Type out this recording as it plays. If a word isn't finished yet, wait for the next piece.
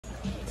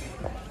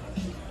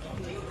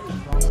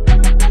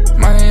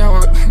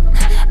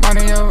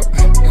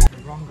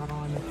LeBron got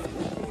on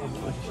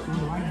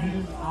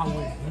I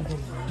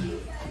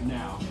would.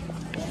 Now,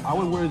 I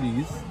would wear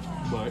these,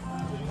 but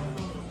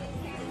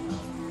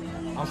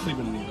I'm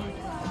sleeping in these.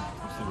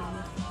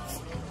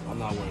 I'm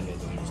not wearing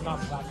these anymore. It's not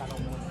black, I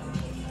don't want them.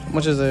 How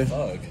much is it?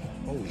 Thug.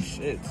 Holy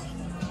shit.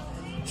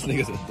 This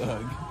nigga's a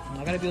thug.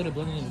 I gotta be able to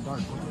blend it in the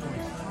dark.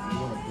 You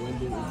want to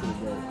blend it into the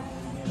dark.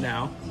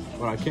 Now,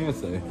 what I can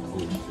say,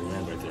 oh,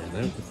 ran right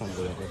there. That's not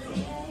good.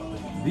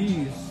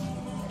 These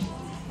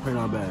are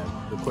not bad.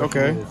 The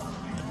question is,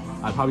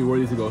 I'd probably wear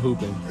these to go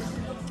hooping.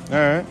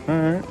 Alright.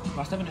 If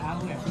I step in the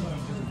alley, I feel like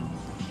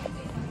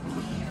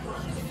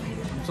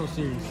I'm so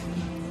serious.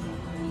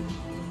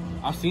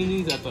 I've seen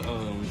these at the,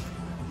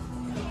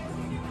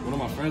 one of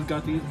my friends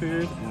got these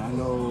pairs, and I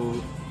know,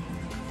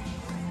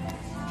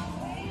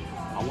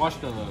 I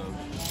watched, it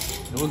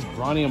was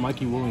Bronny and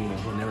Mikey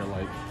Williams when they were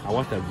like, I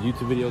watched that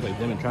YouTube videos like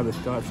them and Travis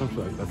Scott, something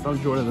like that. Some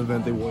Jordan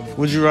event they won.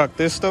 Would you rock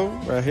this though?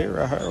 Right here.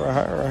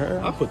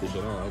 I put this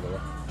shit on.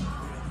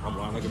 I'm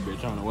lying like a bitch.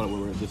 I don't know what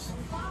we're this.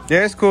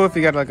 Yeah, it's cool if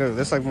you got like a.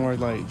 That's like more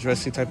like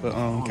dressy type of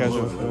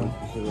casual feel.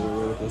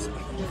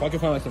 If I can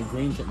find like some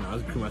green shit now,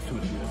 that's too much.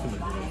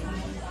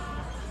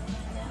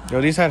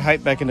 Yo, these had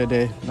hype back in the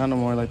day. Not no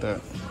more like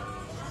that.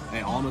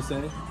 And all I'm gonna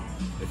say,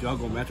 if y'all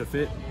gonna match a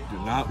fit, do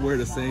not wear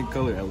the same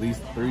color at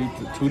least 2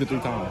 to 3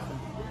 times.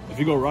 If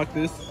you go rock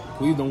this,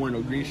 please don't wear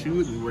no green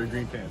shoes and wear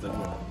green pants. That's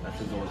what. That's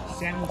just always.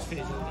 Sandwich fit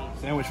is OD.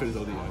 Sandwich fit is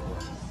OD.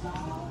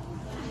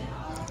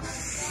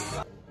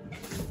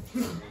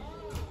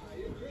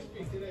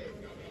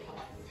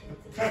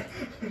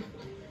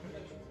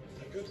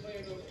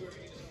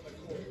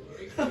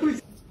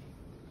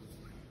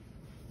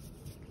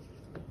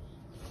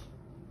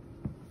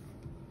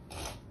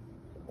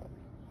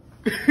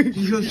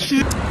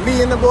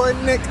 Me and the boy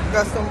Nick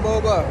got some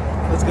boba.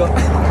 Let's go.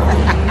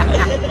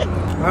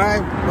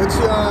 Alright, but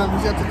you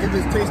have to give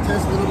this taste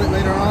test a little bit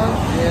later on.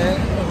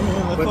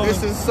 Yeah. But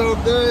this is so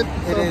good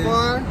so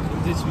far.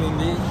 This will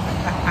be.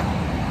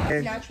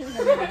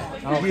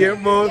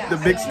 Guillermo, the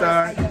big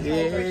star.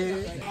 Yeah.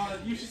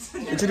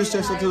 Introduce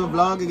yourself to the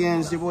vlog again.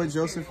 It's your boy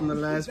Joseph from the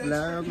last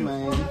vlog,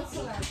 man.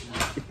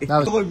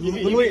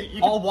 Wait,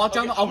 I'll walk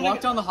down the hallway.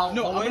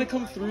 No, I'm gonna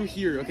come through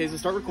here. Okay, so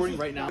start recording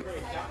right now.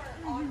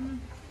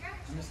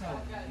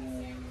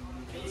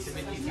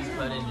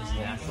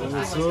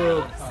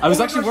 I was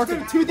actually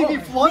working. Timothy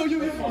being flooded.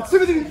 It's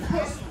Timothy.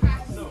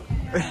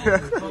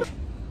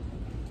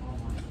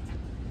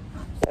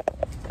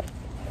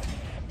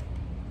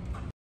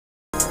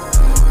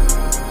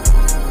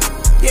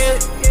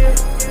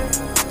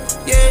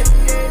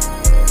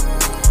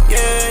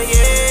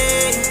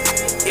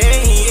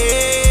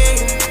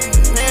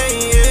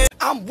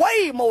 I'm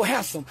way more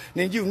handsome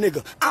than you,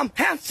 nigga. I'm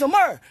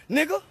handsomer,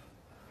 nigga.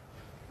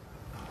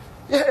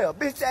 Yeah,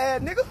 bitch ass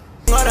nigga.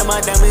 All of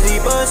my diamonds be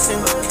bustin',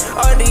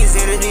 all these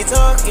haters be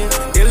talking.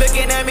 They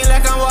looking at me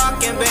like I'm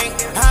walking bank.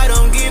 I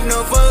don't give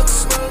no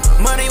fucks.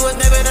 Money was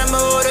never the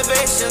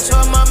motivation.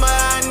 Told mama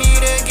I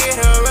need to get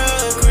her